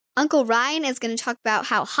Uncle Ryan is going to talk about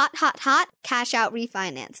how hot cash out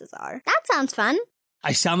refinances are. That sounds fun.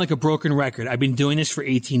 I sound like a broken record. I've been doing this for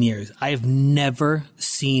 18 years. I have never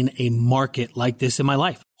seen a market like this in my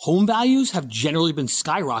life. Home values have generally been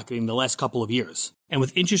skyrocketing the last couple of years. And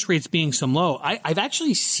with interest rates being so low, I've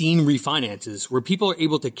actually seen refinances where people are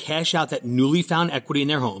able to cash out that newly found equity in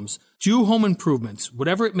their homes, do home improvements,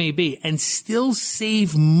 whatever it may be, and still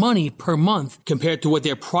save money per month compared to what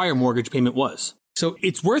their prior mortgage payment was. So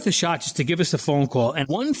it's worth a shot just to give us a phone call. And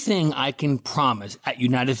one thing I can promise at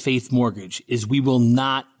United Faith Mortgage is we will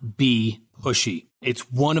not be pushy.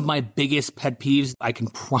 It's one of my biggest pet peeves. I can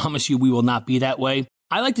promise you we will not be that way.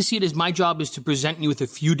 I like to see it as my job is to present you with a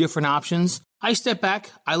few different options. I step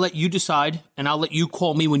back, I let you decide, and I'll let you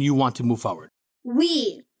call me when you want to move forward.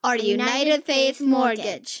 We are United Faith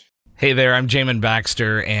Mortgage. Hey there, I'm Jamin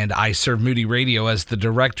Baxter, and I serve Moody Radio as the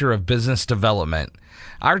Director of Business Development.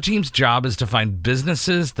 Our team's job is to find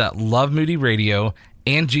businesses that love Moody Radio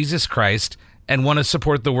and Jesus Christ and want to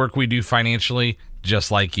support the work we do financially,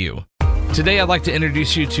 just like you. Today, I'd like to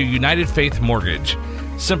introduce you to United Faith Mortgage.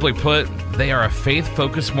 Simply put, they are a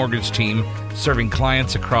faith-focused mortgage team serving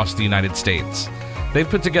clients across the United States. They've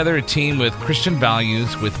put together a team with Christian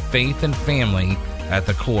values with faith and family at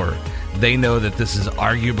the core. They know that this is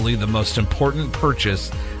arguably the most important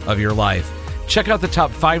purchase of your life. Check out the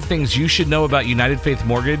top 5 things you should know about United Faith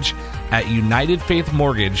Mortgage at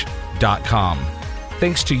UnitedFaithMortgage.com.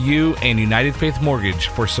 Thanks to you and United Faith Mortgage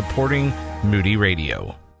for supporting Moody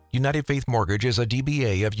Radio. United Faith Mortgage is a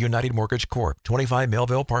DBA of United Mortgage Corp., 25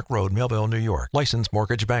 Melville Park Road, Melville, New York. Licensed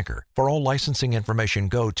mortgage banker. For all licensing information,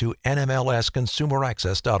 go to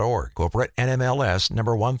nmlsconsumeraccess.org. Corporate NMLS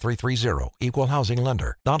number 1330. Equal housing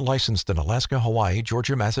lender. Not licensed in Alaska, Hawaii,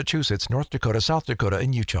 Georgia, Massachusetts, North Dakota, South Dakota,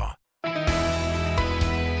 and Utah.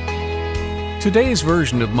 Today's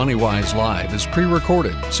version of MoneyWise Live is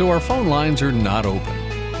pre-recorded, so our phone lines are not open.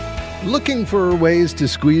 Looking for ways to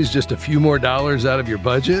squeeze just a few more dollars out of your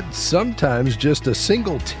budget? Sometimes just a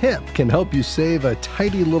single tip can help you save a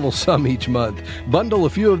tidy little sum each month. Bundle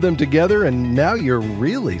a few of them together and now you're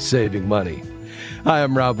really saving money. Hi,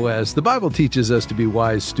 I'm Rob West. The Bible teaches us to be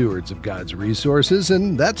wise stewards of God's resources,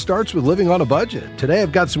 and that starts with living on a budget. Today,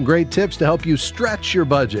 I've got some great tips to help you stretch your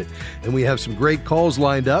budget, and we have some great calls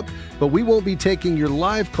lined up, but we won't be taking your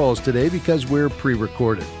live calls today because we're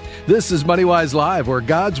pre-recorded. This is MoneyWise Live, where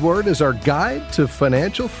God's Word is our guide to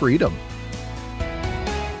financial freedom.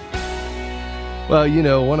 Well, you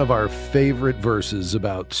know, one of our favorite verses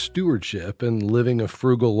about stewardship and living a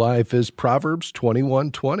frugal life is Proverbs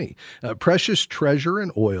 21:20. Precious treasure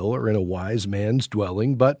and oil are in a wise man's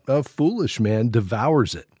dwelling, but a foolish man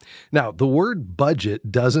devours it. Now, the word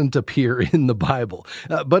budget doesn't appear in the Bible,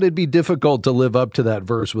 but it'd be difficult to live up to that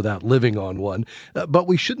verse without living on one. But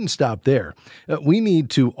we shouldn't stop there. We need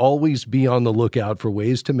to always be on the lookout for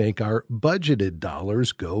ways to make our budgeted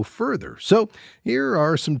dollars go further. So here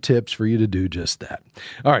are some tips for you to do just that.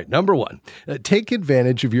 All right, number 1, take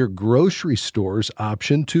advantage of your grocery store's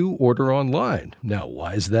option to order online. Now,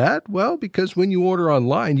 why is that? Well, because when you order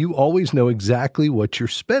online, you always know exactly what you're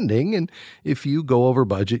spending, and if you go over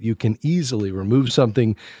budget, you can easily remove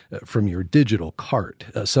something from your digital cart.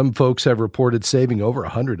 Some folks have reported saving over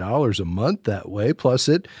 $100 a month that way, plus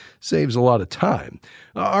it saves a lot of time.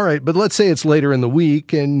 All right, but let's say it's later in the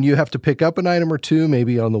week and you have to pick up an item or two,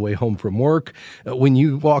 maybe on the way home from work. When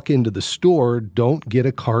you walk into the store, don't get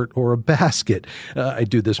a cart or a basket. I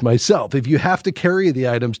do this myself. If you have to carry the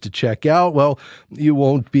items to check out, well, you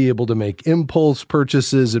won't be able to make impulse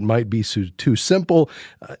purchases. It might be too simple.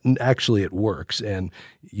 Actually, it works, and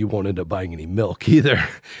you won't end up buying any milk either.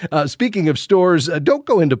 Speaking of stores, don't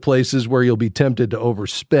go into places where you'll be tempted to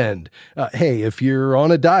overspend. Hey, if you're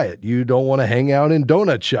on a diet, you don't want to hang out in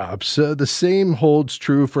donut shops. The same holds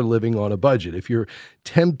true for living on a budget. If you're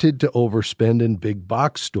tempted to overspend in big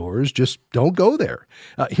box stores, just don't go there.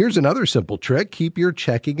 Here's another simple trick. Keep your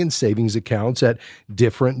checking and savings accounts at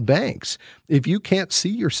different banks. If you can't see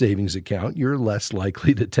your savings account, you're less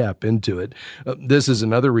likely to tap into it. This is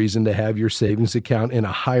another reason to have your savings account in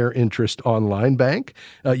a higher interest online bank.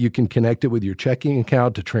 You can connect it with your checking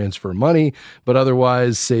account to transfer money, but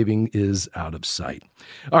otherwise saving is out of sight.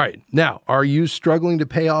 All right. Now, are you struggling to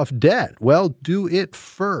pay off debt? Well, do it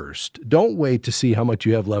first. Don't wait to see how much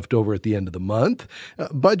you have left over at the end of the month.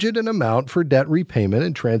 Budget an amount for debt repayment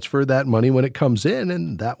and transfer that money when it comes in,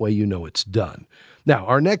 and that way you know it's done. Now,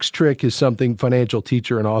 our next trick is something financial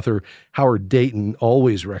teacher and author Howard Dayton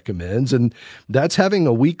always recommends, and that's having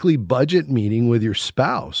a weekly budget meeting with your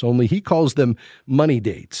spouse, only he calls them money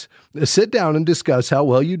dates. Sit down and discuss how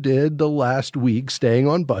well you did the last week staying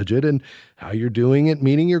on budget and how you're doing at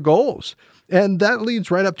meeting your goals. And that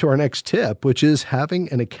leads right up to our next tip, which is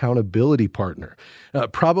having an accountability partner,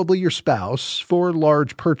 probably your spouse, for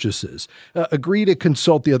large purchases. Agree to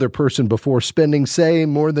consult the other person before spending, say,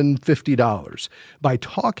 more than $50. By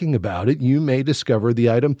talking about it, you may discover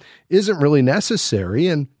the item isn't really necessary,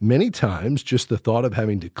 and many times just the thought of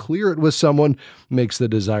having to clear it with someone makes the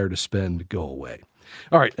desire to spend go away.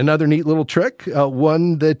 All right, another neat little trick,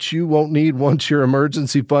 one that you won't need once your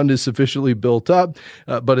emergency fund is sufficiently built up.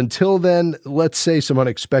 But until then, let's say some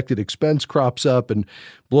unexpected expense crops up and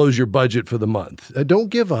blows your budget for the month. Don't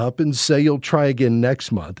give up and say you'll try again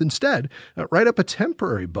next month. Instead, write up a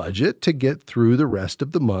temporary budget to get through the rest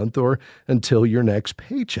of the month or until your next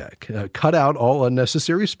paycheck. Cut out all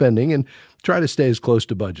unnecessary spending and try to stay as close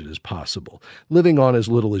to budget as possible, living on as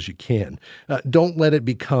little as you can. Don't let it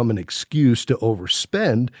become an excuse to overspend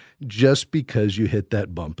just because you hit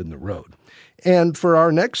that bump in the road. And for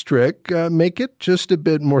our next trick, make it just a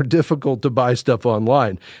bit more difficult to buy stuff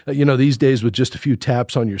online. These days with just a few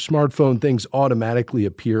taps on your smartphone, things automatically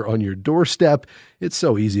appear on your doorstep. It's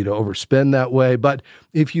so easy to overspend that way. But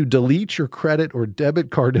if you delete your credit or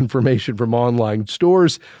debit card information from online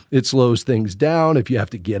stores, it slows things down. If you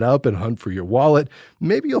have to get up and hunt for your wallet,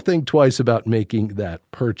 maybe you'll think twice about making that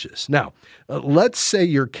purchase. Now, let's say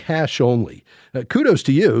you're cash only. Kudos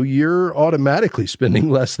to you. You're automatically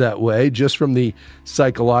spending less that way just from the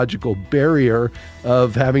psychological barrier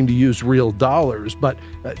of having to use real dollars. But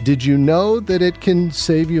did you know that it can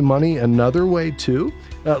save you money another way too?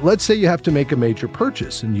 Let's say you have to make a major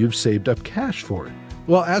purchase and you've saved up cash for it.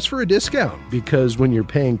 Well, ask for a discount because when you're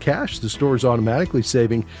paying cash, the store is automatically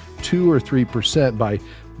saving 2 or 3% by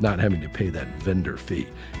not having to pay that vendor fee.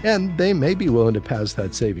 And they may be willing to pass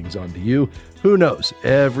that savings on to you. Who knows?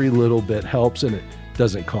 Every little bit helps and it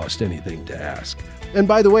doesn't cost anything to ask. And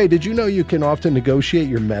by the way, did you know you can often negotiate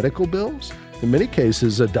your medical bills? In many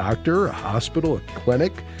cases, a doctor, a hospital, a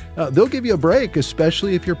clinic, they'll give you a break,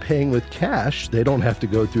 especially if you're paying with cash. They don't have to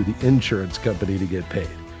go through the insurance company to get paid.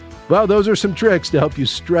 Well, those are some tricks to help you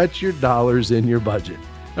stretch your dollars in your budget.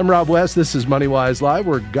 I'm Rob West. This is MoneyWise Live,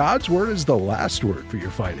 where God's Word is the last word for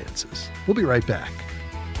your finances. We'll be right back.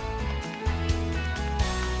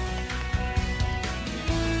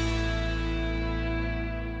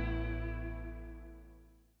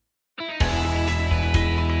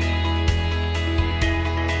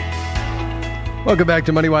 Welcome back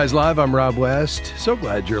to MoneyWise Live. I'm Rob West. So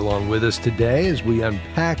glad you're along with us today as we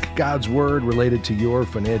unpack God's Word related to your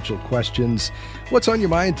financial questions. What's on your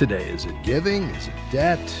mind today? Is it giving? Is it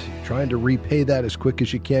debt? You're trying to repay that as quick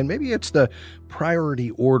as you can? Maybe it's the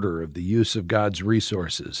priority order of the use of God's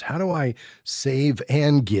resources. How do I save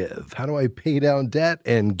and give? How do I pay down debt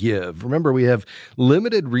and give? Remember, we have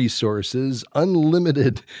limited resources,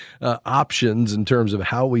 unlimited options in terms of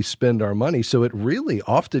how we spend our money. So it really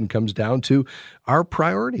often comes down to our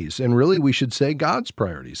priorities. And really, we should say God's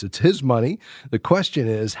priorities. It's His money. The question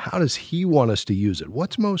is, how does He want us to use it?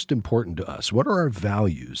 What's most important to us? What are our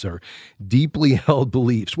values, our deeply held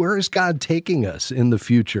beliefs? Where is God taking us in the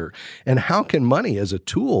future? And how can money as a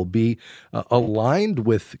tool be aligned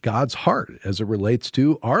with God's heart as it relates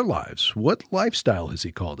to our lives? What lifestyle has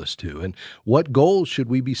He called us to? And what goals should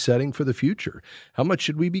we be setting for the future? How much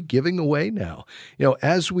should we be giving away now?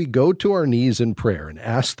 As we go to our knees in prayer and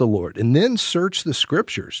ask the Lord, and then search the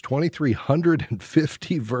scriptures,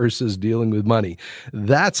 2,350 verses dealing with money,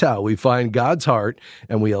 that's how we find God's heart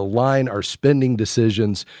and we align our spending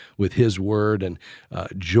decisions with His word, and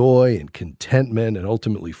joy and contentment and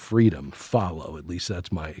ultimately freedom follow. At least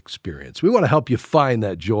that's my experience. We want to help you find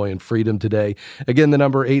that joy and freedom today. Again, the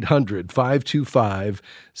number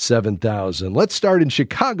 800-525-7000. Let's start in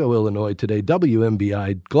Chicago, Illinois today.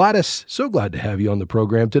 WMBI. Gladys, so glad to have you on the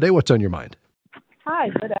program today. What's on your mind? Hi,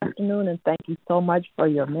 good afternoon, and thank you so much for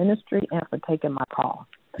your ministry and for taking my call.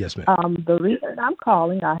 Yes, ma'am. The reason I'm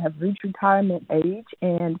calling, I have reached retirement age,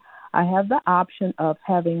 and I have the option of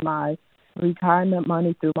having my retirement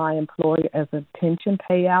money through my employer as a pension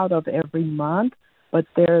payout of every month, but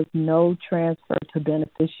there's no transfer to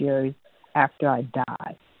beneficiaries after I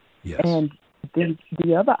die. Yes. And then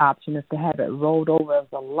the other option is to have it rolled over as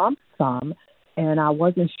a lump sum, and I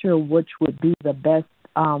wasn't sure which would be the best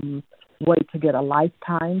way to get a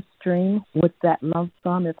lifetime stream with that lump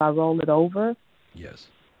sum if I roll it over. Yes.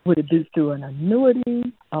 Would it be through an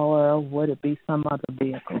annuity or would it be some other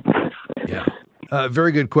vehicle? Yeah.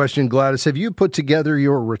 Very good question, Gladys. Have you put together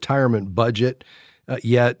your retirement budget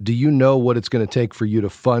yet? Do you know what it's going to take for you to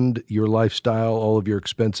fund your lifestyle, all of your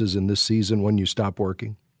expenses in this season when you stop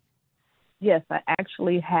working? Yes, I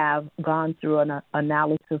actually have gone through an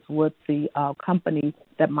analysis with the company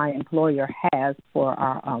that my employer has for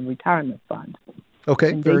our retirement fund.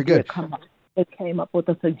 Okay, and very good. it came up with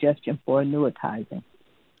a suggestion for annuitizing.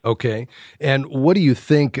 Okay. And what do you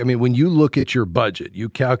think? I mean, when you look at your budget, you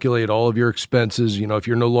calculate all of your expenses, if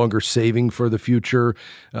you're no longer saving for the future,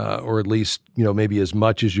 or at least, maybe as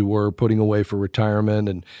much as you were putting away for retirement,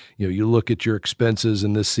 and, you look at your expenses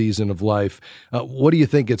in this season of life, what do you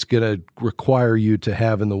think it's going to require you to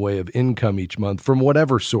have in the way of income each month from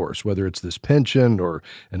whatever source, whether it's this pension or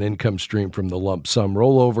an income stream from the lump sum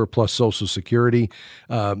rollover plus Social Security?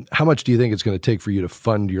 How much do you think it's going to take for you to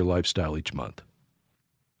fund your lifestyle each month?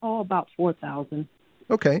 Oh, about $4,000.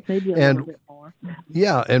 Okay. Maybe a little bit more.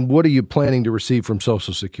 Yeah. And what are you planning to receive from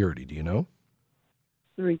Social Security? Do you know?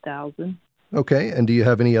 $3,000. Okay. And do you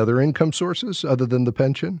have any other income sources other than the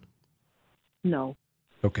pension? No.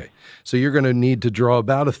 Okay. So you're going to need to draw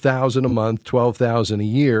about $1,000 a month, $12,000 a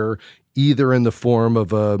year, either in the form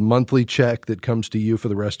of a monthly check that comes to you for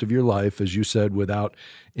the rest of your life, as you said, without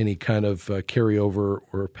any kind of carryover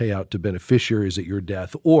or payout to beneficiaries at your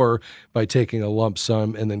death, or by taking a lump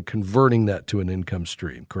sum and then converting that to an income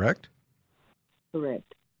stream, correct?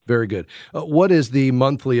 Correct. Very good. What is the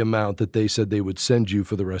monthly amount that they said they would send you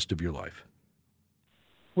for the rest of your life?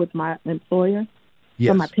 With my employer?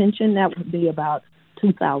 Yes. For my pension, that would be about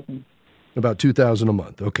 $2,000. About $2,000 a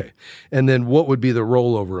month. Okay. And then what would be the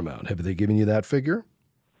rollover amount? Have they given you that figure?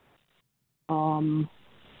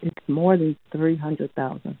 It's more than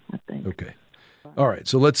 $300,000, I think. Okay. All right.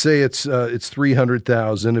 So let's say it's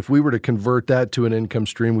 $300,000. If we were to convert that to an income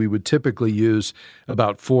stream, we would typically use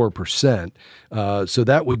about 4%. So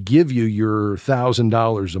that would give you your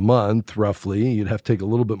 $1,000 a month, roughly. You'd have to take a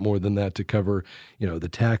little bit more than that to cover, the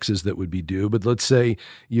taxes that would be due. But let's say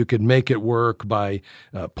you could make it work by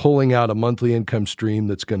pulling out a monthly income stream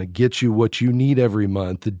that's going to get you what you need every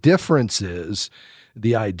month. The difference is,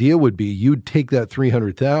 the idea would be you'd take that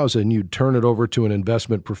 $300,000, you'd turn it over to an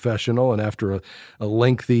investment professional, and after a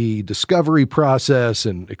lengthy discovery process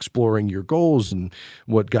and exploring your goals and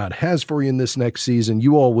what God has for you in this next season,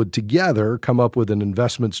 you all would together come up with an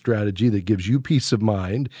investment strategy that gives you peace of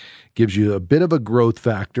mind, gives you a bit of a growth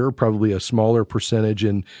factor, probably a smaller percentage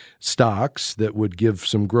in stocks that would give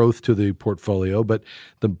some growth to the portfolio, but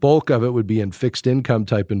the bulk of it would be in fixed income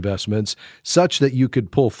type investments, such that you could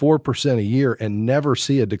pull 4% a year and never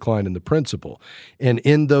see a decline in the principal. And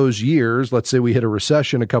in those years, let's say we hit a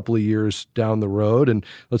recession a couple of years down the road, and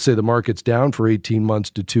let's say the market's down for 18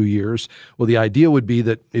 months to 2 years. Well, the idea would be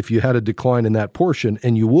that if you had a decline in that portion,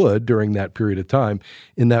 and you would during that period of time,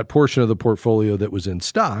 in that portion of the portfolio that was in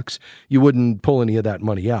stocks, you wouldn't pull any of that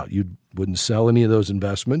money out. You wouldn't sell any of those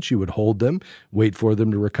investments. You would hold them, wait for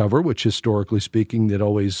them to recover, which historically speaking, it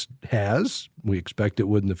always has. We expect it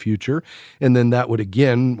would in the future. And then that would,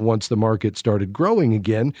 again, once the market started growing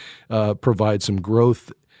again, provide some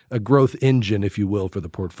growth, a growth engine, if you will, for the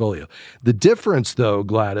portfolio. The difference, though,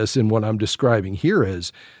 Gladys, in what I'm describing here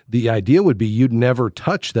is the idea would be you'd never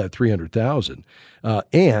touch that $300,000.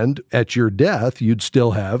 And at your death, you'd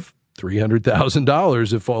still have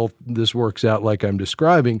 $300,000 if all this works out like I'm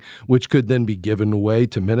describing, which could then be given away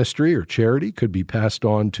to ministry or charity, could be passed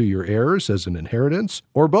on to your heirs as an inheritance,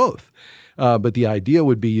 or both. But the idea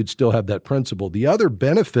would be you'd still have that principal. The other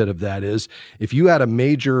benefit of that is if you had a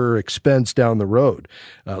major expense down the road,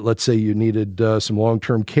 let's say you needed some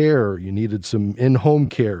long-term care, you needed some in-home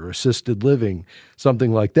care, assisted living,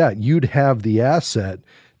 something like that, you'd have the asset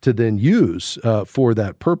to then use for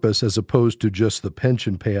that purpose, as opposed to just the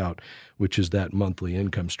pension payout, which is that monthly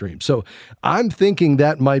income stream. So I'm thinking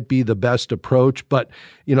that might be the best approach, but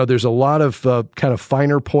there's a lot of kind of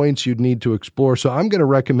finer points you'd need to explore. So I'm going to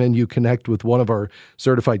recommend you connect with one of our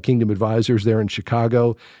certified Kingdom advisors there in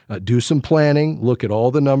Chicago, do some planning, look at all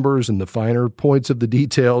the numbers and the finer points of the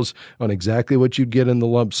details on exactly what you'd get in the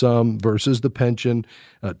lump sum versus the pension,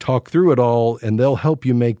 talk through it all, and they'll help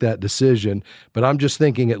you make that decision. But I'm just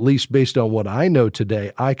thinking, at least based on what I know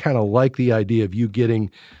today, I kind of like the idea of you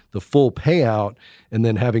getting the full payout and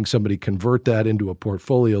then having somebody convert that into a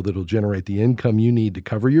portfolio that'll generate the income you need to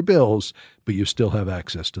cover your bills, but you still have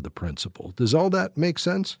access to the principal. Does all that make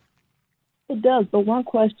sense? It does. But one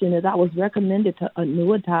question is, I was recommended to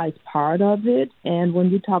annuitize part of it. And when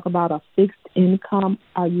you talk about a fixed income,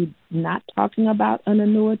 are you not talking about an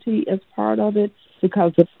annuity as part of it?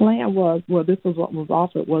 Because the plan was, this was what was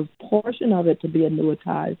offered, was portion of it to be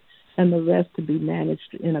annuitized and the rest to be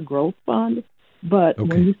managed in a growth fund. But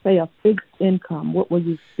when you say a fixed income? What were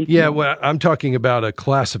you speaking Yeah, of? well, I'm talking about a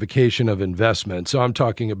classification of investment. So I'm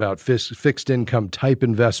talking about fixed income type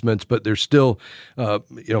investments, but they're still,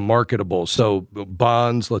 marketable. So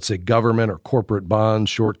bonds, let's say government or corporate bonds,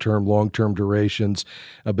 short-term, long-term durations,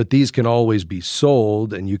 but these can always be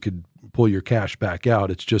sold, and you could pull your cash back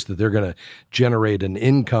out. It's just that they're going to generate an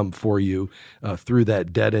income for you through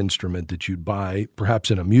that debt instrument that you'd buy,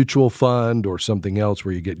 perhaps in a mutual fund or something else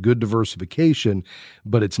where you get good diversification,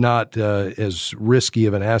 but it's not as risky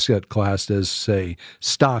of an asset class as, say,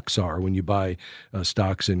 stocks are when you buy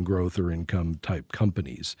stocks in growth or income type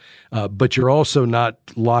companies. But you're also not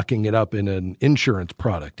locking it up in an insurance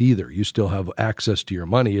product either. You still have access to your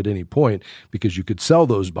money at any point because you could sell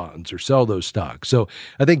those bonds or sell those stocks. So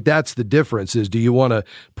I think that's the difference is, do you want to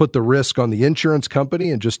put the risk on the insurance company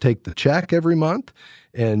and just take the check every month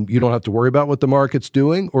and you don't have to worry about what the market's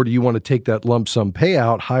doing? Or do you want to take that lump sum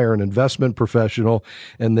payout, hire an investment professional,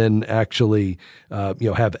 and then actually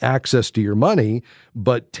have access to your money,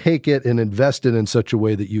 but take it and invest it in such a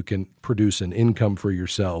way that you can produce an income for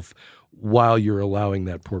yourself while you're allowing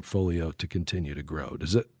that portfolio to continue to grow?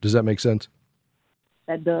 Does that make sense?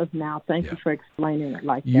 That does now. Thank you for explaining it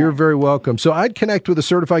like that. You're very welcome. So I'd connect with a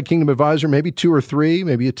certified Kingdom advisor, maybe 2 or 3.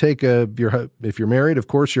 Maybe you take if you're married, of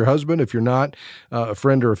course, your husband. If you're not, a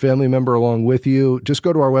friend or a family member along with you. Just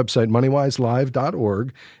go to our website,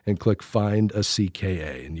 MoneyWiseLive.org, and click Find a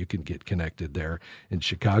CKA, and you can get connected there in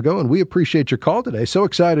Chicago. And we appreciate your call today. So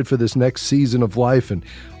excited for this next season of life and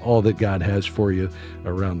all that God has for you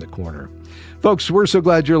around the corner. Folks, we're so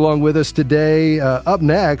glad you're along with us today. Up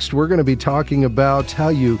next, we're going to be talking about how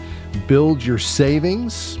you build your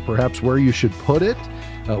savings, perhaps where you should put it.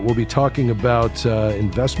 We'll be talking about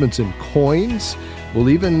investments in coins. We'll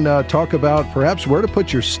even talk about perhaps where to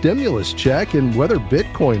put your stimulus check and whether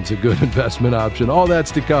Bitcoin's a good investment option. All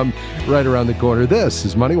that's to come right around the corner. This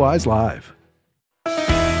is MoneyWise Live.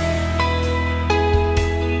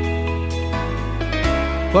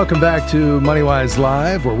 Welcome back to MoneyWise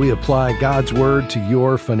Live, where we apply God's Word to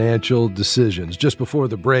your financial decisions. Just before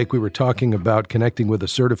the break, we were talking about connecting with a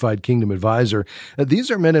certified Kingdom advisor. These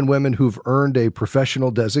are men and women who've earned a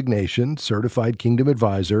professional designation, certified Kingdom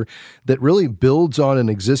advisor, that really builds on an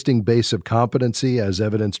existing base of competency as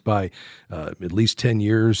evidenced by at least 10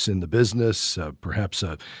 years in the business, perhaps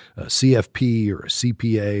a CFP or a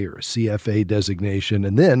CPA or a CFA designation.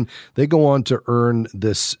 And then they go on to earn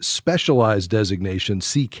this specialized designation,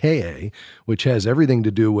 CKA, which has everything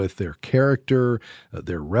to do with their character,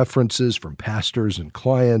 their references from pastors and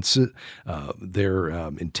clients, their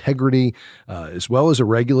integrity, as well as a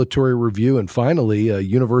regulatory review, and finally, a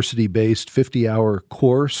university-based 50-hour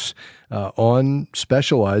course on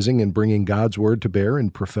specializing in bringing God's Word to bear in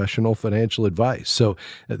professional financial advice. So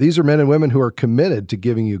these are men and women who are committed to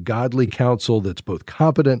giving you godly counsel that's both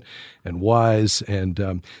competent and wise,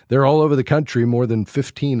 and they're all over the country. More than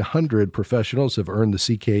 1,500 professionals have earned the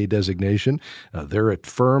CKA designation. They're at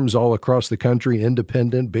firms all across the country,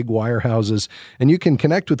 independent, big wirehouses, and you can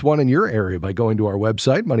connect with one in your area by going to our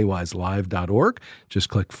website, MoneyWiseLive.org. Just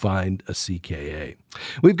click Find a CKA.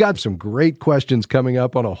 We've got some great questions coming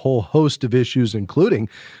up on a whole host of issues, including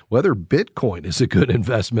whether Bitcoin is a good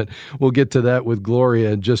investment. We'll get to that with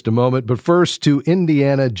Gloria in just a moment. But first, to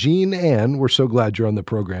Indiana, Jean Ann, we're so glad you're on the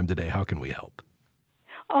program today. How can we help?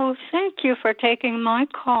 Oh, thank you for taking my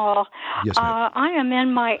call. Yes, ma'am. I am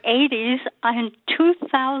in my 80s. In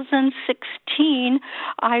 2016,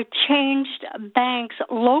 I changed banks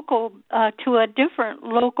to a different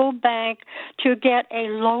local bank to get a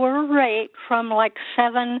lower rate from like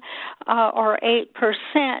 7 or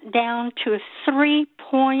 8% down to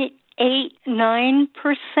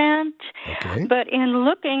 3.89%. Okay. But in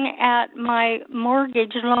looking at my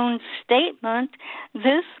mortgage loan statement,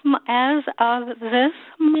 as of this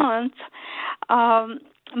month,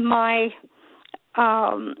 my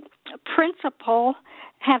principal,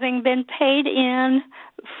 having been paid in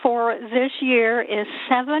for this year, is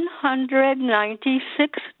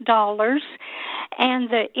 $796, and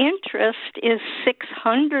the interest is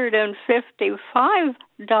 $655.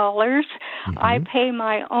 Mm-hmm. I pay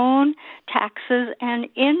my own taxes and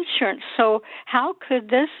insurance. So how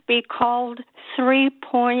could this be called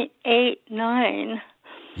 3.89?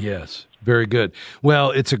 Yes, very good.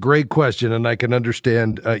 Well, it's a great question, and I can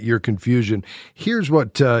understand your confusion. Here's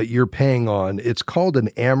what you're paying on. It's called an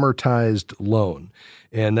amortized loan,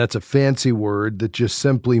 and that's a fancy word that just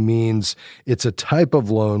simply means it's a type of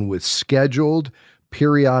loan with scheduled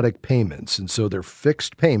periodic payments. And so they're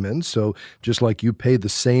fixed payments, so just like you pay the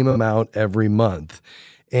same amount every month.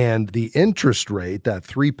 And the interest rate, that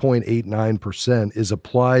 3.89%, is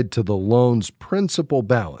applied to the loan's principal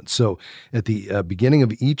balance. So at the beginning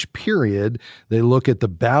of each period, they look at the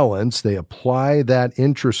balance, they apply that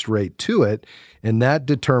interest rate to it, and that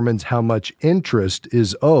determines how much interest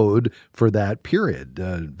is owed for that period,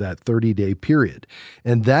 that 30-day period.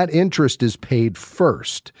 And that interest is paid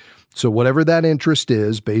first. So whatever that interest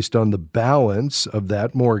is, based on the balance of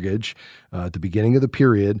that mortgage at the beginning of the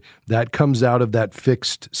period, that comes out of that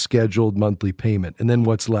fixed scheduled monthly payment. And then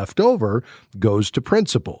what's left over goes to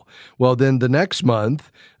principal. Well, then the next month,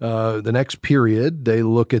 the next period, they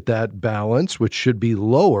look at that balance, which should be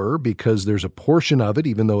lower because there's a portion of it,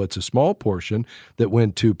 even though it's a small portion, that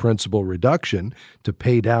went to principal reduction to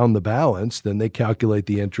pay down the balance. Then they calculate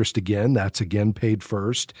the interest again. That's again paid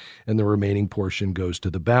first, and the remaining portion goes to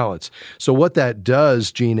the balance. So what that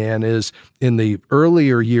does, Jean Ann, is in the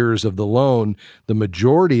earlier years of the loan, the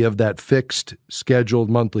majority of that fixed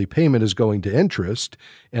scheduled monthly payment is going to interest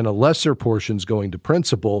and a lesser portion is going to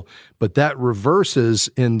principal. But that reverses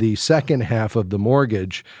in the second half of the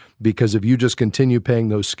mortgage, because if you just continue paying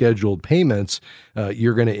those scheduled payments,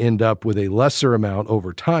 you're going to end up with a lesser amount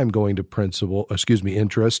over time going to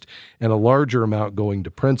interest, and a larger amount going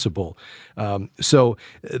to principal. So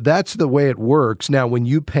that's the way it works. Now, when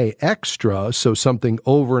you pay extra, so something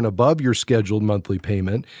over and above your scheduled monthly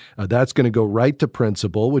payment, that's going to go right to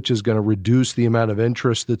principal, which is going to reduce the amount of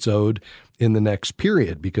interest that's owed in the next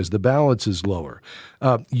period because the balance is lower.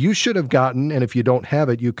 You should have gotten, and if you don't have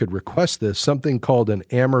it, you could request this, something called an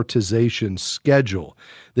amortization schedule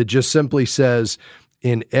that just simply says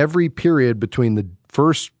in every period between the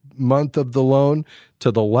first month of the loan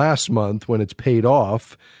to the last month when it's paid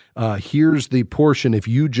off, here's the portion. If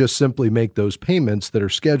you just simply make those payments that are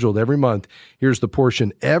scheduled every month, here's the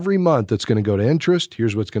portion every month that's going to go to interest.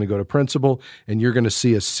 Here's what's going to go to principal. And you're going to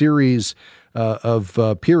see a series of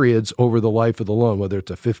periods over the life of the loan, whether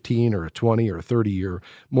it's a 15 or a 20 or a 30-year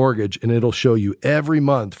mortgage, and it'll show you every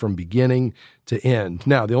month from beginning to end.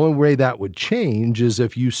 Now, the only way that would change is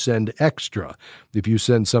if you send extra. If you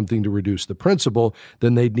send something to reduce the principal,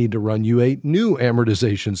 then they'd need to run you a new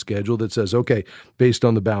amortization schedule that says, okay, based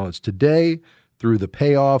on the balance today, through the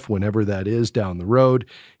payoff, whenever that is down the road,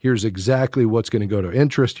 here's exactly what's going to go to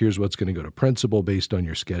interest. Here's what's going to go to principal based on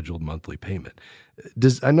your scheduled monthly payment.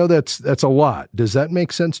 I know that's a lot. Does that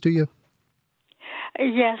make sense to you?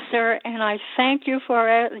 Yes, sir, and I thank you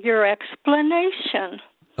for your explanation.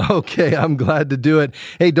 Okay, I'm glad to do it.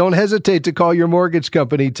 Hey, don't hesitate to call your mortgage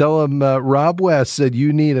company. Tell them Rob West said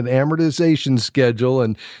you need an amortization schedule,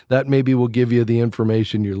 and that maybe will give you the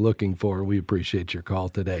information you're looking for. We appreciate your call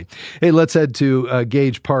today. Hey, let's head to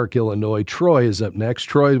Gage Park, Illinois. Troy is up next.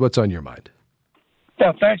 Troy, what's on your mind?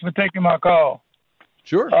 Yeah, thanks for taking my call.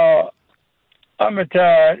 Sure. I'm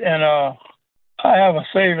retired, and I have a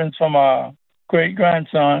savings for my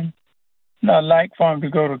great-grandson, and I'd like for him to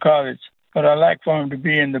go to college. But I like for him to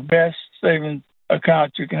be in the best savings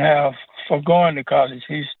account you can have for going to college.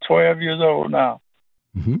 He's 12 years old now.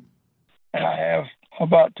 Mm-hmm. And I have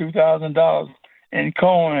about $2,000 in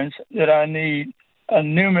coins that I need a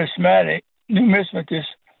numismatist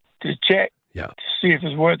to check to see if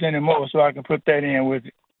it's worth any more so I can put that in with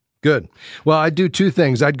it. Good. Well, I'd do two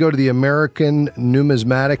things. I'd go to the American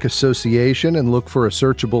Numismatic Association and look for a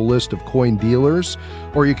searchable list of coin dealers,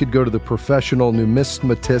 or you could go to the Professional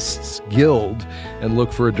Numismatists Guild and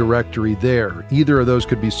look for a directory there. Either of those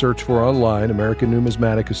could be searched for online, American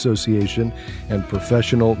Numismatic Association and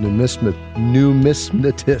Professional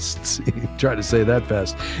Numismatists, try to say that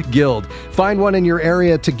fast, Guild. Find one in your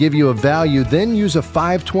area to give you a value, then use a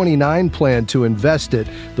 529 plan to invest it.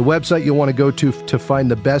 The website you'll want to go to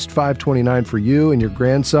find the best 529 for you and your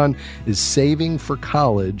grandson is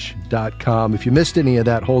savingforcollege.com. If you missed any of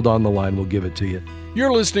that, hold on the line. We'll give it to you.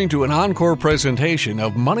 You're listening to an encore presentation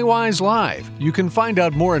of MoneyWise Live. You can find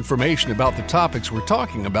out more information about the topics we're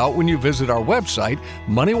talking about when you visit our website,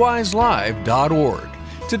 MoneyWiseLive.org.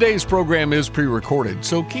 Today's program is pre-recorded,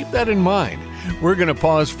 so keep that in mind. We're going to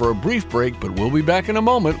pause for a brief break, but we'll be back in a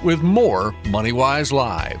moment with more MoneyWise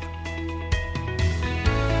Live.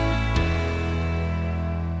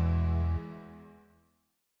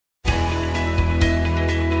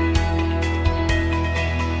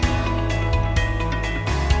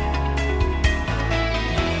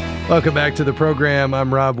 Welcome back to the program.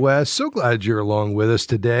 I'm Rob West. So glad you're along with us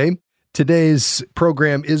today. Today's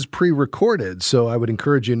program is pre-recorded, so I would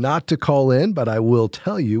encourage you not to call in, but I will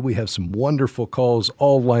tell you we have some wonderful calls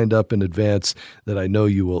all lined up in advance that I know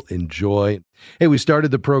you will enjoy. Hey, we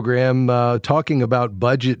started the program talking about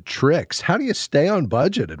budget tricks. How do you stay on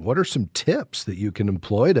budget, and what are some tips that you can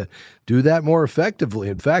employ to do that more effectively?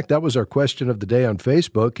 In fact, that was our question of the day on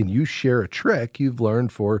Facebook. Can you share a trick you've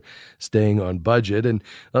learned for staying on budget? And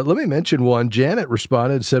let me mention one. Janet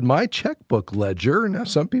responded and said, my checkbook ledger. Now,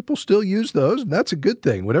 some people still use those, and that's a good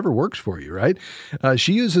thing, whatever works for you, right?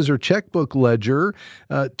 She uses her checkbook ledger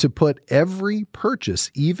to put every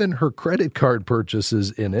purchase, even her credit card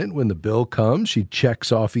purchases, in it. When the bill comes, she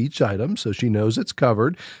checks off each item so she knows it's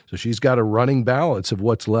covered. So she's got a running balance of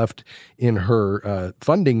what's left in her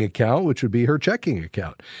funding account, which would be her checking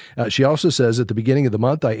account. She also says at the beginning of the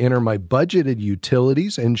month, I enter my budgeted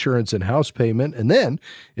utilities, insurance, and house payment. And then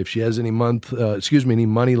if she has any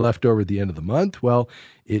money left over at the end of the month, well,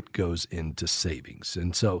 it goes into savings.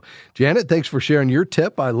 And so, Janet, thanks for sharing your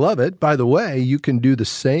tip. I love it. By the way, you can do the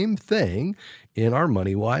same thing in our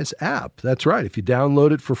MoneyWise app. That's right. If you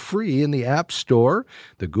download it for free in the App Store,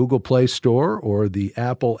 the Google Play Store, or the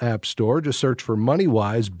Apple App Store, just search for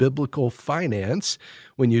MoneyWise Biblical Finance.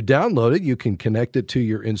 When you download it, you can connect it to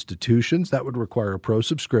your institutions. That would require a pro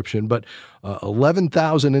subscription, but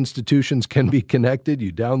 11,000 institutions can be connected.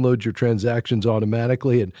 You download your transactions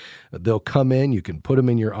automatically, and they'll come in. You can put them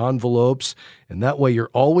in your envelopes, and that way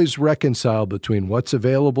you're always reconciled between what's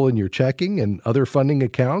available in your checking and other funding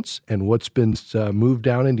accounts and what's been moved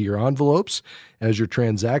down into your envelopes. As your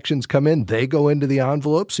transactions come in, they go into the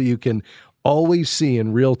envelope, so you can always see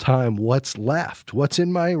in real time what's left, what's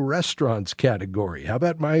in my restaurants category. How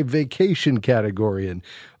about my vacation category? And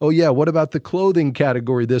oh yeah, what about the clothing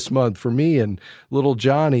category this month for me and little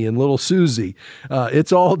Johnny and little Susie?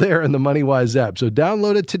 It's all there in the MoneyWise app. So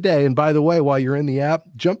download it today. And by the way, while you're in the app,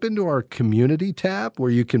 jump into our community tab where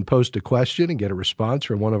you can post a question and get a response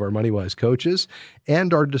from one of our MoneyWise coaches,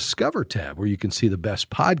 and our Discover tab where you can see the best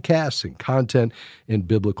podcasts and content in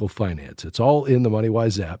biblical finance. It's all in the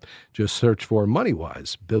MoneyWise app. Just search for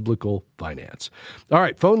MoneyWise Biblical Finance. All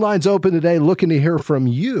right, phone lines open today. Looking to hear from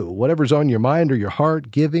you. Whatever's on your mind or your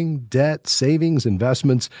heart, giving, debt, savings,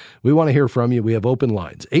 investments, we want to hear from you. We have open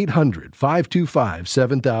lines.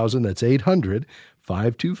 800-525-7000. That's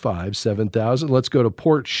 800-525-7000. Let's go to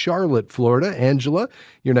Port Charlotte, Florida. Angela,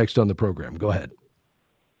 you're next on the program. Go ahead.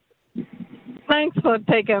 Thanks for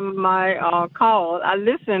taking my call. I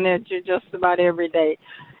listen to you just about every day.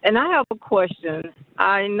 And I have a question.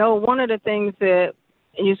 I know one of the things that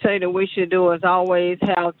you say that we should do is always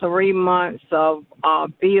have 3 months of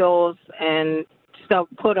bills and stuff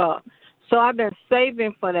put up. So I've been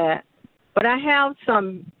saving for that. But I have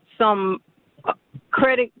some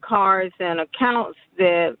credit cards and accounts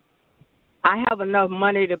that I have enough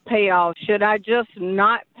money to pay off. Should I just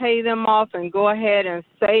not pay them off and go ahead and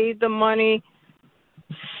save the money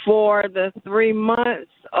for the 3 months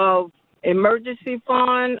of emergency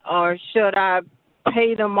fund, or should I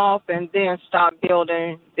pay them off and then start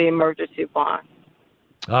building the emergency fund?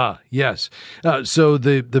 Yes. So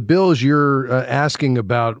the bills you're asking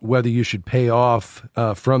about whether you should pay off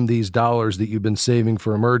from these dollars that you've been saving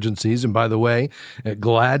for emergencies. And by the way,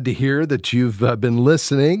 glad to hear that you've been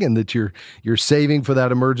listening and that you're saving for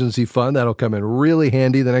that emergency fund. That'll come in really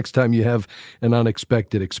handy the next time you have an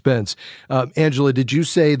unexpected expense. Angela, did you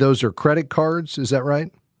say those are credit cards? Is that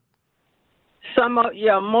right?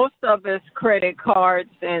 Most of it's credit cards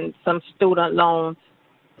and some student loans.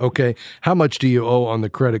 Okay. How much do you owe on the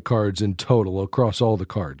credit cards in total across all the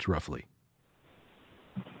cards, roughly?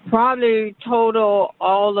 Probably total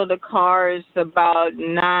all of the cards about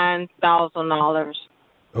 $9,000.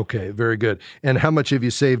 Okay, very good. And how much have you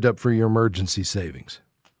saved up for your emergency savings?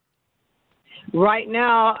 Right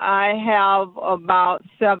now, I have about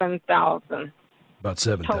 $7,000. About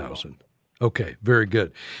 $7,000. Okay, very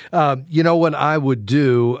good. You know what I would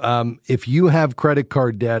do, if you have credit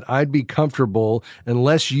card debt, I'd be comfortable,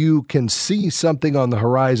 unless you can see something on the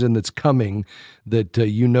horizon that's coming that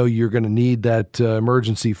you know you're going to need that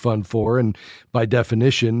emergency fund for. And by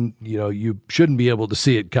definition, you shouldn't be able to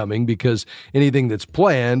see it coming, because anything that's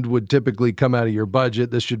planned would typically come out of your budget.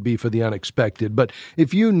 This should be for the unexpected. But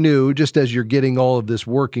if you knew, just as you're getting all of this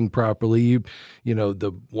working properly,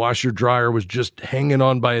 the washer dryer was just hanging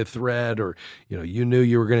on by a thread, or you knew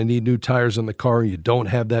you were going to need new tires on the car and you don't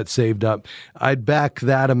have that saved up, I'd back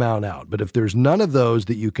that amount out. But if there's none of those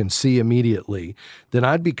that you can see immediately, then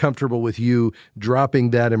I'd be comfortable with you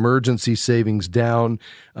dropping that emergency savings down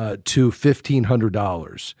to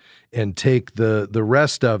 $1,500. and take the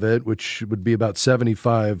rest of it, which would be about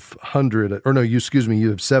 $7,500, or no, you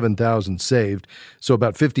have 7,000 saved, so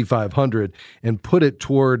about 5,500, and put it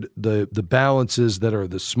toward the balances that are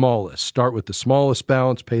the smallest. Start with the smallest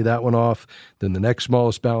balance, pay that one off, then the next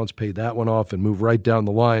smallest balance, pay that one off, and move right down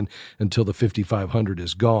the line until the 5,500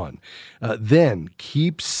 is gone. Then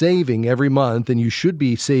keep saving every month, and you should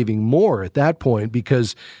be saving more at that point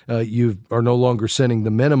because you are no longer sending the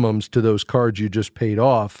minimums to those cards you just paid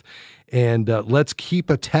off. And let's keep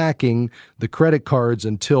attacking the credit cards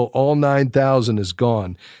until all 9,000 is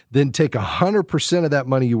gone. Then take 100% of that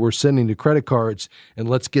money you were sending to credit cards, and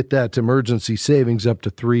let's get that to emergency savings up to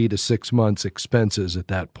 3 to 6 months expenses at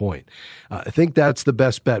that point. I think that's the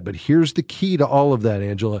best bet. But here's the key to all of that,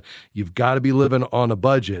 Angela. You've got to be living on a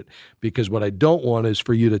budget, because what I don't want is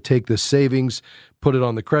for you to take the savings, put it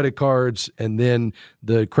on the credit cards, and then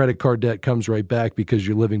the credit card debt comes right back because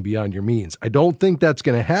you're living beyond your means. I don't think that's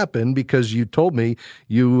going to happen, because you told me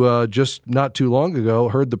you just not too long ago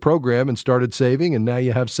heard the program and started saving, and now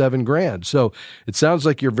you have $7,000. So it sounds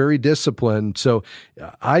like you're very disciplined. So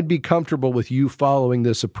I'd be comfortable with you following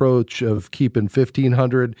this approach of keeping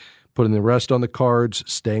 $1,500, putting the rest on the cards,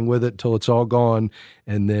 staying with it till it's all gone,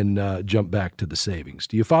 and then jump back to the savings.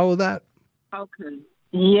 Do you follow that? Okay.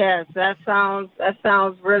 Yes, that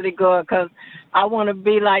sounds really good, because I want to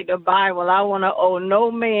be like the Bible. I want to owe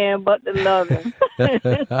no man but to love him.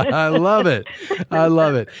 I love it. I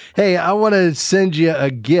love it. Hey, I want to send you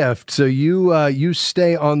a gift. So you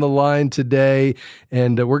stay on the line today,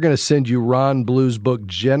 and we're going to send you Ron Blue's book,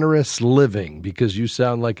 Generous Living, because you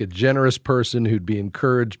sound like a generous person who'd be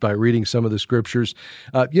encouraged by reading some of the scriptures.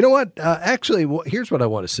 You know what? Actually, here's what I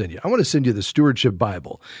want to send you. I want to send you the Stewardship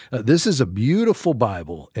Bible. This is a beautiful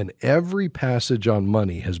Bible, and every passage on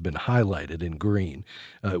money has been highlighted in green.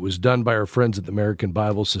 It was done by our friends at the American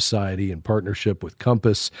Bible Society in partnership with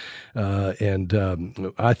Compass,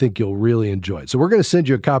 and I think you'll really enjoy it. So we're going to send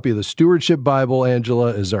you a copy of the Stewardship Bible,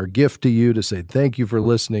 Angela, as our gift to you to say thank you for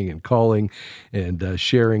listening and calling and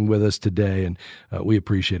sharing with us today, and we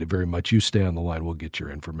appreciate it very much. You stay on the line. We'll get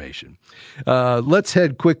your information. Let's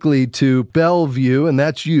head quickly to Bellevue, and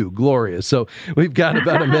that's you, Gloria. So we've got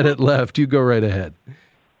about a minute left. You go right ahead.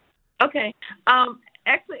 Okay.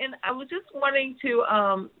 Actually, and I was just wanting to,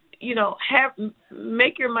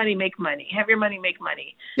 make your money make money. Have your money make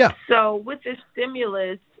money. Yeah. So with this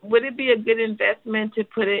stimulus, would it be a good investment to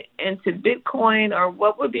put it into Bitcoin, or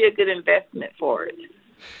what would be a good investment for it?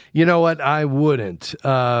 You know what? I wouldn't.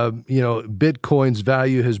 Bitcoin's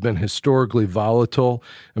value has been historically volatile.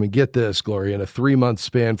 I mean, get this, Gloria, in a 3-month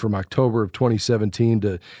span from October of 2017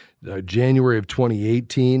 to January of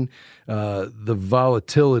 2018, the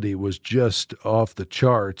volatility was just off the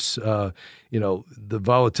charts. The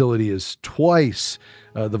volatility is twice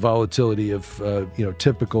the volatility of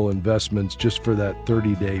typical investments just for that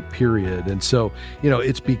 30-day period. And so,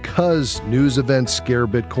 it's because news events scare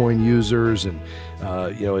Bitcoin users, and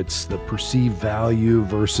it's the perceived value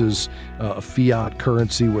versus a fiat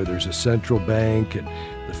currency where there's a central bank, and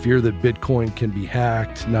the fear that Bitcoin can be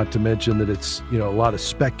hacked, not to mention that it's, a lot of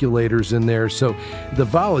speculators in there. So the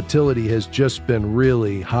volatility has just been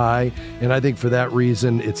really high. And I think for that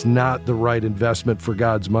reason, it's not the right investment for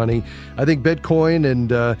God's money. I think Bitcoin and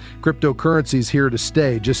cryptocurrency is here to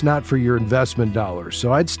stay, just not for your investment dollars.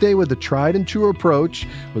 So I'd stay with the tried and true approach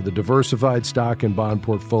with a diversified stock and bond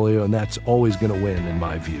portfolio, and that's always going to win in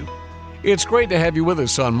my view. It's great to have you with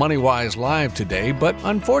us on MoneyWise Live today, but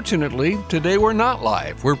unfortunately, today we're not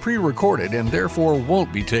live. We're pre-recorded and therefore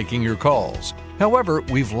won't be taking your calls. However,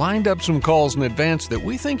 we've lined up some calls in advance that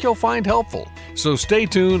we think you'll find helpful. So stay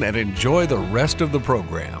tuned and enjoy the rest of the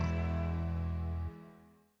program.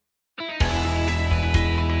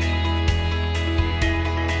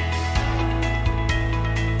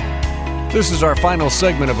 This is our final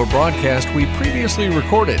segment of a broadcast we previously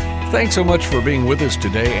recorded. Thanks so much for being with us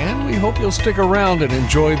today, and we hope you'll stick around and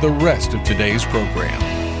enjoy the rest of today's program.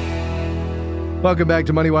 Welcome back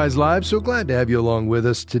to MoneyWise Live. So glad to have you along with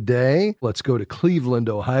us today. Let's go to Cleveland,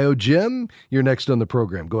 Ohio. Jim, you're next on the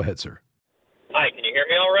program. Go ahead, sir. Hi, can you hear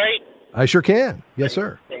me all right? I sure can. Yes,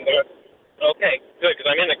 sir. Okay, good, because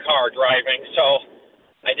I'm in the car driving, so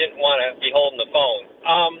I didn't want to be holding the phone.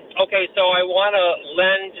 So I want to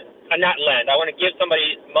I want to give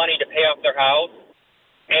somebody money to pay off their house.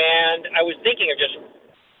 And I was thinking of just,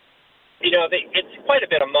 it's quite a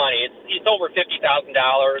bit of money. It's over $50,000,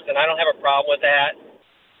 and I don't have a problem with that.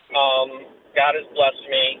 God has blessed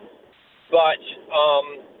me. But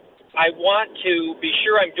I want to be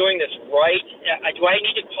sure I'm doing this right. Do I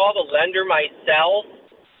need to call the lender myself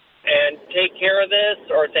and take care of this?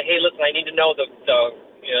 Or say, hey, listen, I need to know the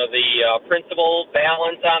the principal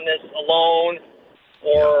balance on this loan,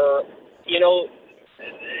 or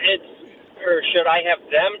or should I have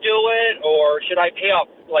them do it, or should I pay off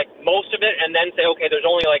like most of it and then say, okay, there's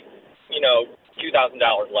only like $2,000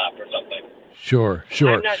 left or something? Sure.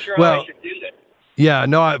 I'm not sure how I should do this. Yeah,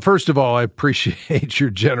 no, first of all, I appreciate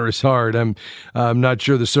your generous heart. I'm not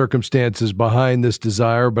sure the circumstances behind this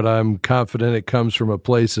desire, but I'm confident it comes from a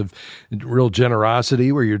place of real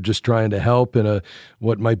generosity where you're just trying to help in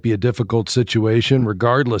what might be a difficult situation,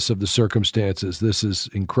 regardless of the circumstances. This is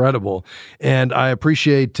incredible. And I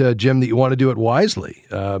appreciate, Jim, that you want to do it wisely.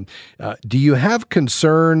 Do you have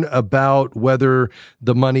concern about whether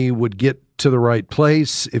the money would get to the right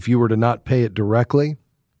place if you were to not pay it directly?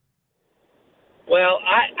 Well,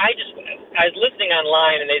 I was listening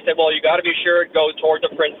online, and they said, well, you got to be sure it goes toward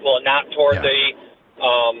the principal and not toward the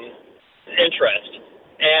interest.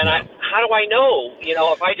 And how do I know?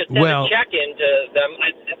 If I just send a check into them,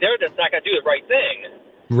 they're just not going to do the right thing.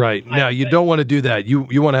 Right. Now, you don't want to do that.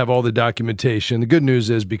 You want to have all the documentation. The good news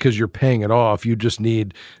is because you're paying it off, you just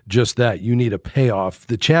need just that. You need a payoff.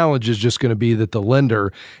 The challenge is just going to be that the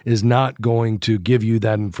lender is not going to give you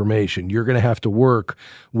that information. You're going to have to work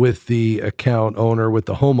with the account owner, with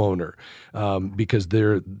the homeowner, because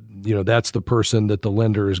that's the person that the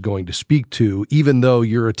lender is going to speak to. Even though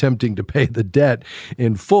you're attempting to pay the debt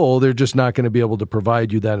in full, they're just not going to be able to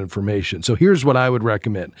provide you that information. So here's what I would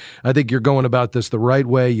recommend. I think you're going about this the right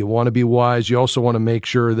way. You want to be wise. You also want to make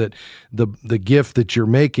sure that the gift that you're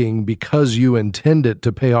making, because you intend it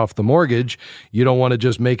to pay off the mortgage, you don't want to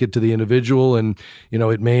just make it to the individual and,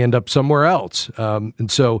 it may end up somewhere else.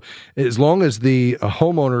 And so as long as the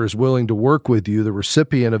homeowner is willing to work with you, the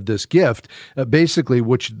recipient of this gift, basically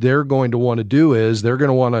what they're going to want to do is they're going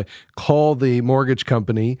to want to call the mortgage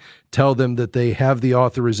company, tell them that they have the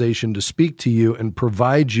authorization to speak to you and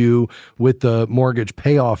provide you with the mortgage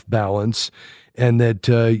payoff balance, and that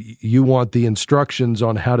you want the instructions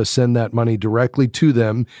on how to send that money directly to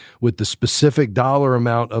them with the specific dollar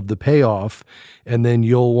amount of the payoff. And then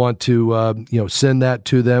you'll want to, send that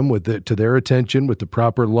to them to their attention with the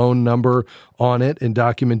proper loan number on it and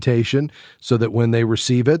documentation, so that when they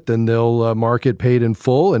receive it, then they'll mark it paid in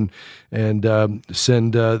full and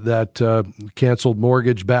send that canceled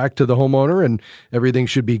mortgage back to the homeowner, and everything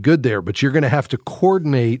should be good there. But you're going to have to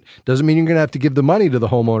coordinate. Doesn't mean you're going to have to give the money to the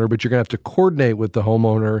homeowner, but you're going to have to coordinate with the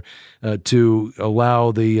homeowner to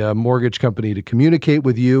allow the mortgage company to communicate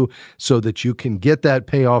with you so that you can get that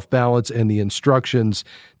payoff balance and the instructions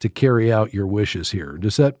to carry out your wishes here.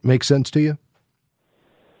 Does that make sense to you?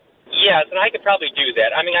 Yes, and I could probably do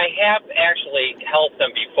that. I mean, I have actually helped them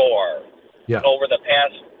before over the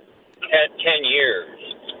past 10 years.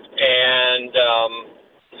 And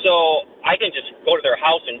so I can just go to their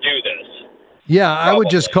house and do this. Yeah, I would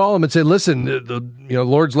just call them and say, listen, the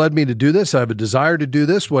Lord's led me to do this. I have a desire to do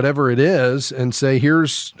this, whatever it is, and say,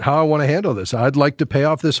 here's how I want to handle this. I'd like to pay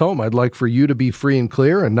off this home. I'd like for you to be free and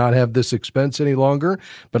clear and not have this expense any longer,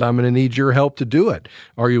 but I'm going to need your help to do it.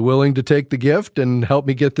 Are you willing to take the gift and help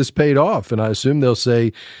me get this paid off? And I assume they'll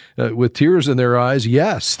say, with tears in their eyes,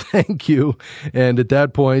 yes, thank you. And at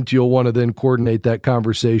that point, you'll want to then coordinate that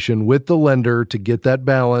conversation with the lender to get that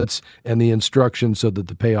balance and the instructions so that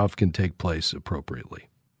the payoff can take place appropriately.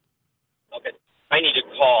 Okay. I need to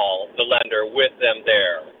call the lender with them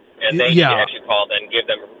there, and they can actually call them and give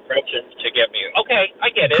them instructions to give me. Okay, I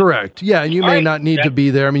get it. Correct. Yeah, and you may not need to be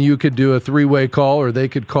there. I mean, you could do a three-way call, or they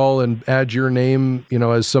could call and add your name,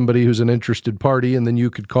 as somebody who's an interested party, and then you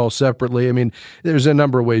could call separately. I mean, there's a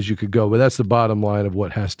number of ways you could go, but that's the bottom line of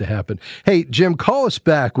what has to happen. Hey, Jim, call us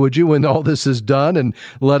back, would you, when all this is done, and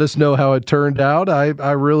let us know how it turned out.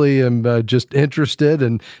 I really am just interested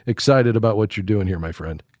and excited about what you're doing here, my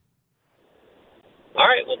friend. All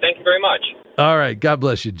right. Well, thank you very much. All right. God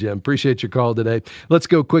bless you, Jim. Appreciate your call today. Let's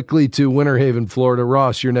go quickly to Winter Haven, Florida.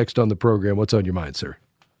 Ross, you're next on the program. What's on your mind, sir?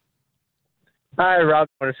 Hi, Rob.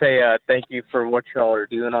 I want to say thank you for what y'all are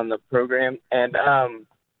doing on the program. And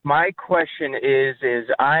my question is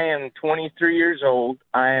I am 23 years old.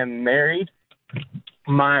 I am married.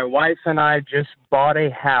 My wife and I just bought a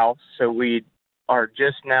house, so we are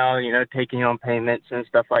just now, taking on payments and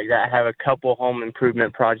stuff like that. I have a couple home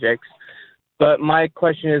improvement projects. But my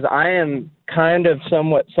question is, I am kind of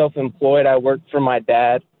somewhat self-employed. I work for my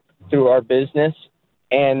dad through our business,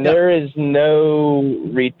 and there is no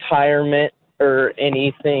retirement or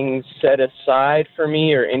anything set aside for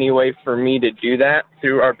me or any way for me to do that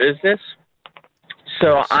through our business.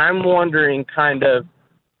 So I'm wondering kind of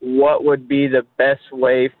what would be the best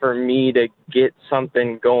way for me to get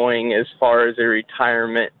something going as far as a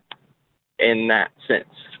retirement in that sense.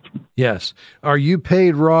 Yes. Are you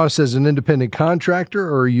paid, Ross, as an independent contractor,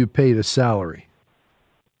 or are you paid a salary?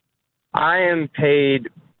 I am paid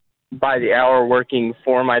by the hour working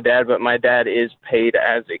for my dad, but my dad is paid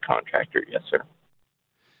as a contractor. Yes, sir.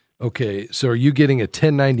 Okay. So are you getting a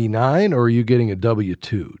 1099 or are you getting a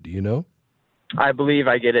W-2? Do you know? I believe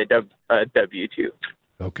I get a W-2.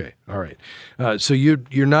 Okay. All right. So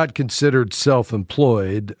you're not considered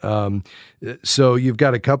self-employed. So you've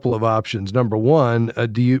got a couple of options. Number one,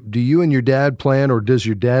 do you and your dad plan, or does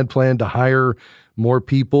your dad plan to hire more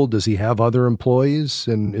people? Does he have other employees,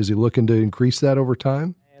 and is he looking to increase that over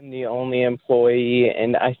time? I am the only employee,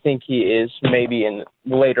 and I think he is maybe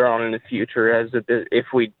later on in the future if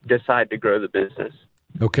we decide to grow the business.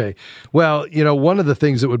 Okay. Well, one of the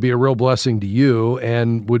things that would be a real blessing to you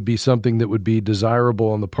and would be something that would be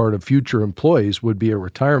desirable on the part of future employees would be a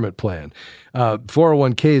retirement plan.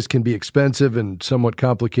 401ks can be expensive and somewhat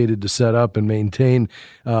complicated to set up and maintain.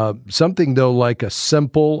 Something, though, like a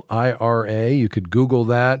simple IRA, you could Google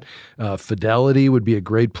that. Fidelity would be a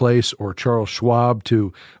great place, or Charles Schwab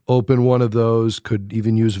to open one of those. Could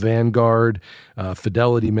even use Vanguard.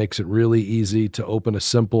 Fidelity makes it really easy to open a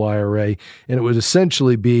simple IRA, and it would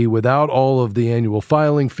essentially be without all of the annual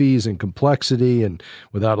filing fees and complexity and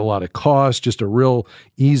without a lot of cost, just a real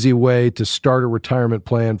easy way to start a retirement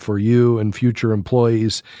plan for you and future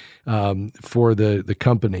employees for the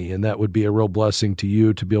company. And that would be a real blessing to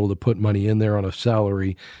you to be able to put money in there on a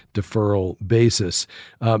salary deferral basis.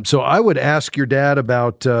 So I would ask your dad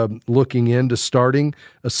about looking into starting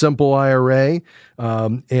a simple IRA.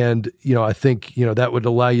 And, I think, that would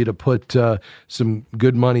allow you to put some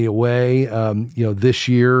good money away. This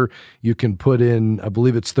year you can put in, I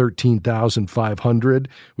believe it's $13,500,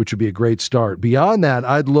 which would be a great start. Beyond that,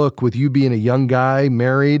 I'd look, with you being a young guy,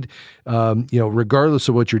 married, regardless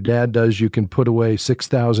of what your dad does, you can put away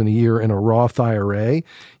 $6,000 a year in a Roth IRA.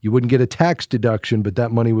 You wouldn't get a tax deduction, but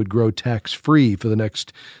that money would grow tax-free for the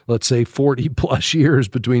next, let's say, 40 plus years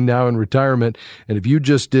between now and retirement. And if you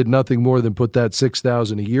just did nothing more than put that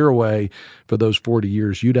 $6,000 a year away for those 40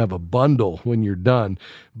 years, you'd have a bundle when you're done.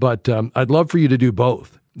 But I'd love for you to do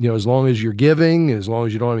both. As long as you're giving, as long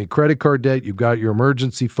as you don't have any credit card debt, you've got your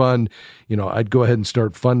emergency fund, I'd go ahead and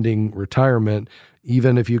start funding retirement.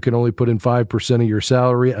 Even if you can only put in 5% of your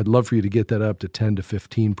salary, I'd love for you to get that up to 10 to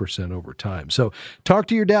 15% over time. So talk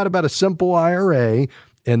to your dad about a simple IRA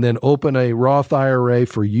and then open a Roth IRA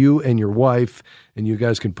for you and your wife, and you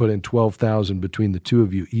guys can put in $12,000 between the two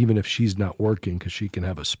of you, even if she's not working, because she can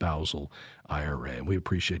have a spousal IRA. And we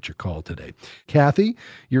appreciate your call today. Kathy,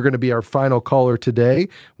 you're going to be our final caller today.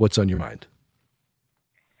 What's on your mind?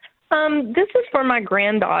 This is for my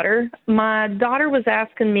granddaughter. My daughter was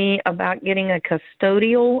asking me about getting a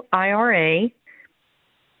custodial IRA,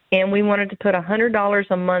 and we wanted to put $100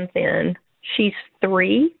 a month in. She's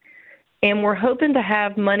 3, and we're hoping to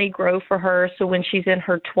have money grow for her so when she's in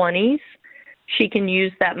her 20s, she can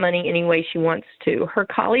use that money any way she wants to. Her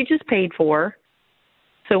college is paid for,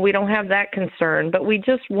 so we don't have that concern. But we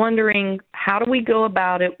just wondering, how do we go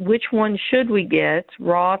about it? Which one should we get?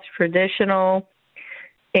 Roth, traditional?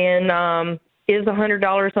 And is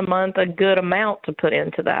 $100 a month a good amount to put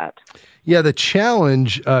into that? Yeah, the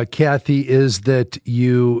challenge, Kathy, is that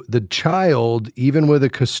the child, even with a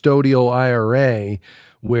custodial IRA,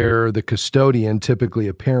 where the custodian, typically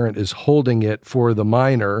a parent, is holding it for the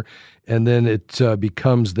minor, and then it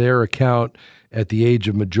becomes their account at the age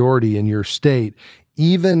of majority in your state.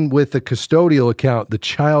 Even with the custodial account, the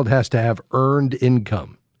child has to have earned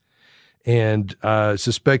income. And I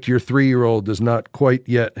suspect your 3-year-old does not quite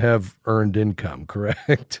yet have earned income,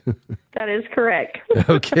 correct? That is correct.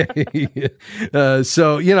 Okay.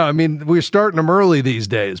 So, we're starting them early these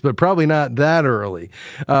days, but probably not that early.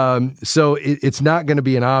 So it's not going to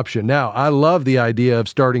be an option. Now, I love the idea of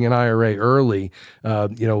starting an IRA early.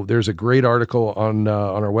 There's a great article on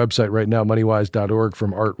our website right now, MoneyWise.org,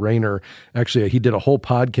 from Art Rayner. Actually, he did a whole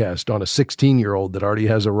podcast on a 16-year-old that already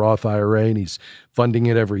has a Roth IRA, and he's funding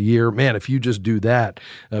it every year. Man, if you just do that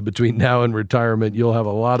between now and retirement, you'll have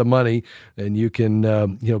a lot of money, and you can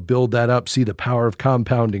build that up, see the power of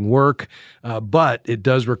compounding work. But it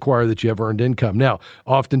does require that you have earned income. Now,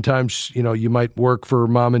 oftentimes, you might work for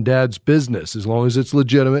mom and dad's business, as long as it's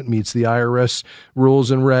legitimate, meets the IRS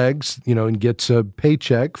rules and regs, and gets a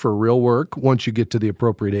paycheck for real work. Once you get to the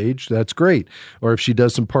appropriate age, that's great. Or if she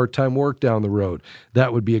does some part-time work down the road,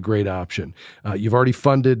 that would be a great option. You've already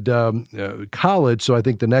funded college, so I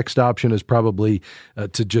think the next option is probably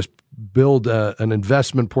to just build an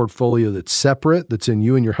investment portfolio that's separate, that's in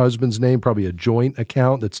you and your husband's name, probably a joint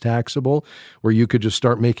account that's taxable, where you could just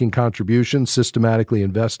start making contributions, systematically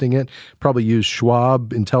investing it. Probably use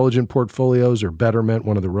Schwab Intelligent Portfolios or Betterment,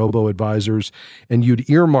 one of the robo-advisors, and you'd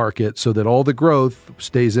earmark it so that all the growth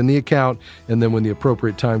stays in the account, and then when the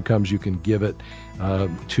appropriate time comes, you can give it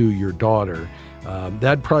to your daughter.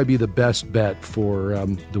 That'd probably be the best bet for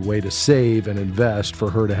the way to save and invest for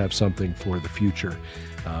her to have something for the future.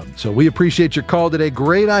 So we appreciate your call today.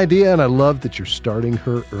 Great idea, and I love that you're starting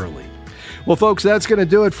her early. Well, folks, that's going to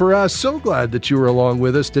do it for us. So glad that you were along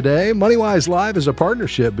with us today. MoneyWise Live is a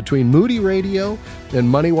partnership between Moody Radio and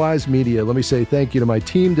MoneyWise Media. Let me say thank you to my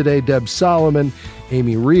team today, Deb Solomon,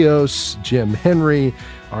 Amy Rios, Jim Henry,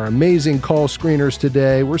 our amazing call screeners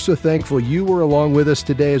today. We're so thankful you were along with us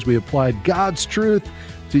today as we applied God's truth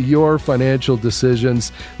to your financial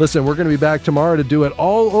decisions. Listen, we're going to be back tomorrow to do it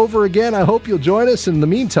all over again. I hope you'll join us. In the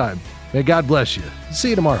meantime, may God bless you.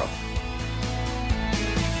 See you tomorrow.